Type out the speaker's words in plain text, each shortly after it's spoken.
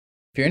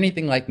If you're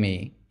anything like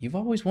me, you've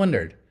always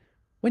wondered,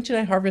 when should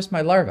I harvest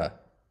my larva?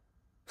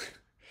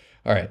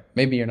 All right,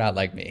 maybe you're not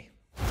like me.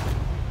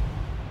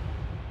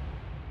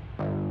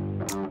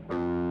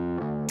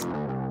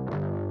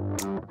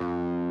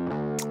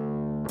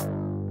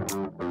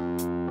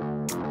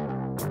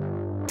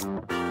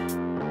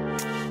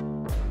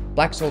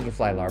 Black soldier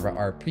fly larvae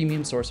are a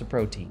premium source of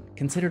protein,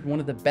 considered one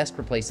of the best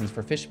replacements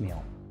for fish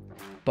meal.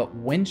 But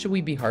when should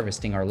we be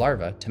harvesting our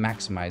larvae to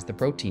maximize the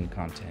protein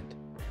content?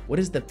 What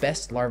is the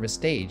best larva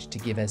stage to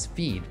give as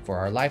feed for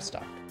our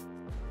livestock?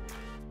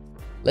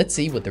 Let's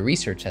see what the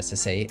research has to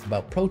say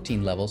about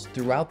protein levels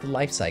throughout the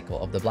life cycle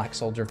of the black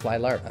soldier fly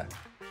larva.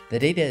 The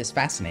data is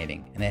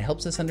fascinating and it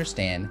helps us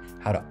understand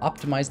how to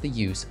optimize the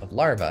use of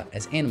larvae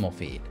as animal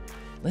feed.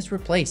 Let's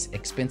replace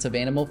expensive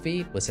animal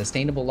feed with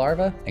sustainable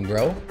larvae and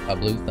grow a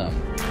blue thumb.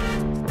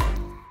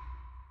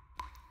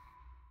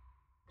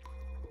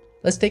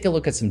 Let's take a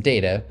look at some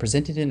data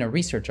presented in a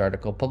research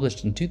article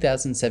published in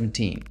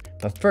 2017,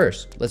 but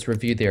first, let's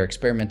review their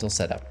experimental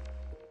setup.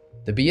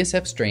 The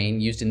BSF strain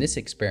used in this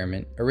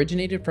experiment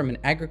originated from an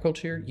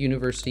agriculture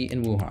university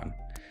in Wuhan.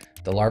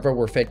 The larvae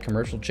were fed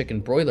commercial chicken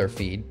broiler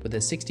feed with a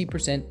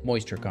 60%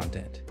 moisture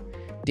content.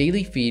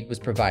 Daily feed was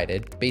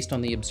provided based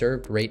on the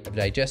observed rate of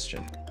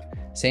digestion.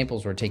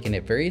 Samples were taken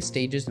at various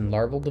stages in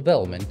larval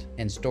development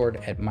and stored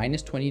at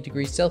 -20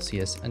 degrees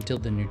Celsius until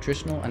the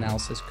nutritional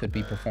analysis could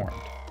be performed.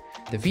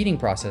 The feeding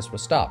process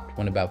was stopped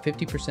when about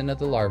 50% of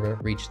the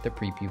larvae reached the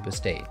prepupa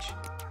stage.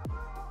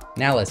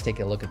 Now let's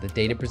take a look at the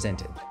data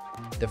presented.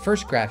 The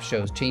first graph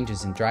shows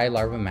changes in dry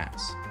larva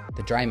mass.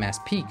 The dry mass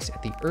peaks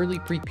at the early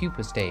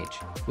prepupa stage,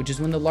 which is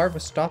when the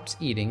larva stops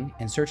eating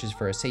and searches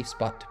for a safe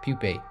spot to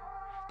pupate.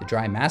 The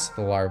dry mass of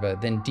the larva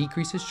then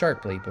decreases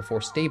sharply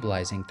before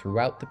stabilizing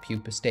throughout the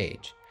pupa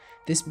stage.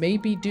 This may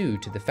be due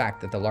to the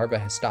fact that the larva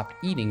has stopped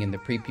eating in the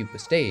prepupa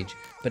stage,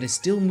 but is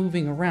still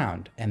moving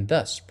around and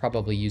thus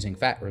probably using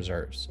fat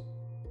reserves.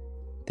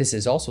 This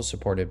is also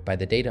supported by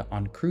the data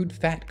on crude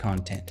fat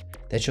content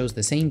that shows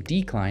the same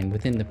decline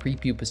within the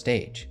prepupa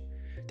stage.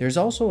 There's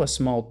also a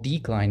small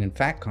decline in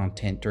fat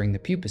content during the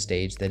pupa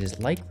stage that is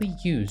likely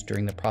used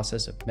during the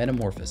process of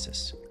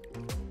metamorphosis.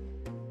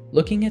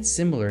 Looking at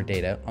similar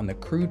data on the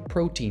crude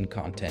protein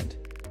content,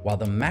 while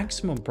the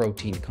maximum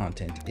protein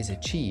content is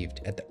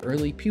achieved at the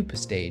early pupa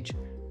stage,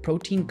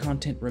 protein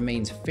content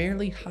remains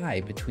fairly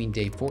high between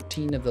day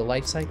 14 of the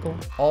life cycle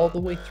all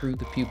the way through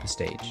the pupa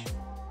stage.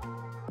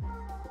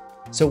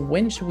 So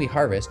when should we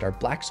harvest our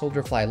black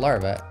soldier fly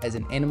larvae as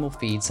an animal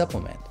feed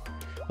supplement?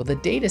 Well, the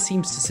data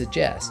seems to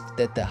suggest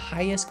that the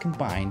highest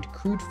combined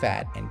crude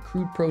fat and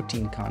crude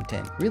protein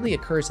content really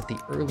occurs at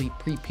the early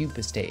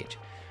prepupa stage,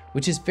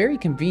 which is very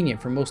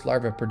convenient for most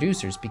larva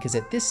producers because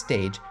at this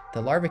stage,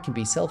 the larva can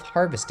be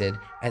self-harvested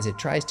as it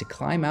tries to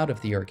climb out of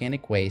the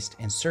organic waste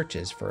and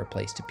searches for a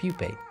place to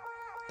pupate.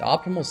 The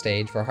optimal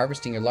stage for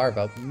harvesting your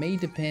larva may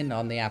depend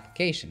on the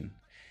application.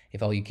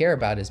 If all you care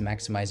about is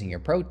maximizing your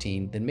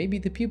protein, then maybe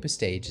the pupa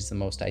stage is the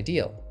most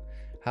ideal.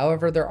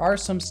 However, there are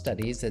some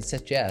studies that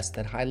suggest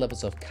that high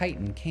levels of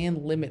chitin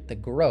can limit the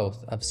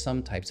growth of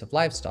some types of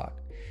livestock.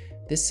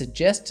 This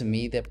suggests to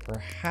me that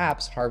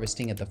perhaps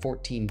harvesting at the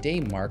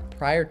 14-day mark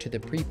prior to the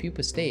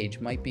prepupa stage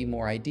might be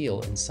more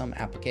ideal in some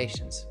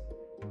applications.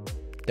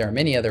 There are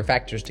many other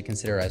factors to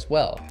consider as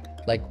well,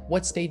 like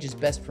what stage is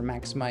best for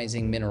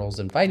maximizing minerals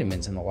and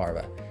vitamins in the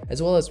larva,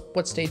 as well as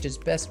what stage is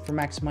best for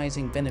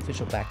maximizing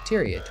beneficial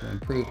bacteria to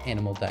improve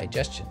animal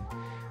digestion.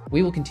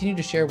 We will continue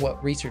to share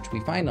what research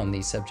we find on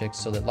these subjects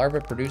so that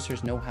larva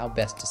producers know how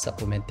best to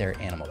supplement their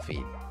animal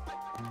feed.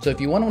 So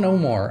if you want to know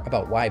more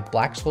about why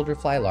black soldier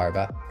fly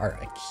larvae are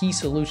a key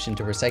solution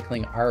to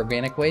recycling our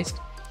organic waste,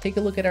 take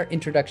a look at our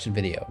introduction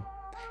video.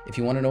 If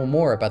you want to know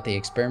more about the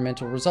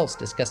experimental results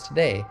discussed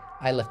today,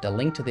 I left a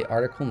link to the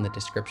article in the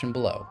description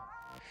below.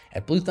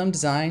 At Blue Thumb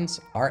Designs,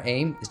 our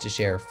aim is to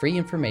share free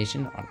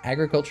information on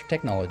agriculture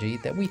technology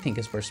that we think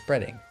is worth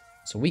spreading,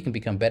 so we can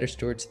become better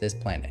stewards of this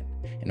planet.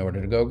 In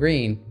order to go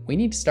green, we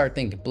need to start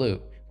thinking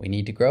blue. We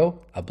need to grow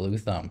a blue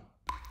thumb.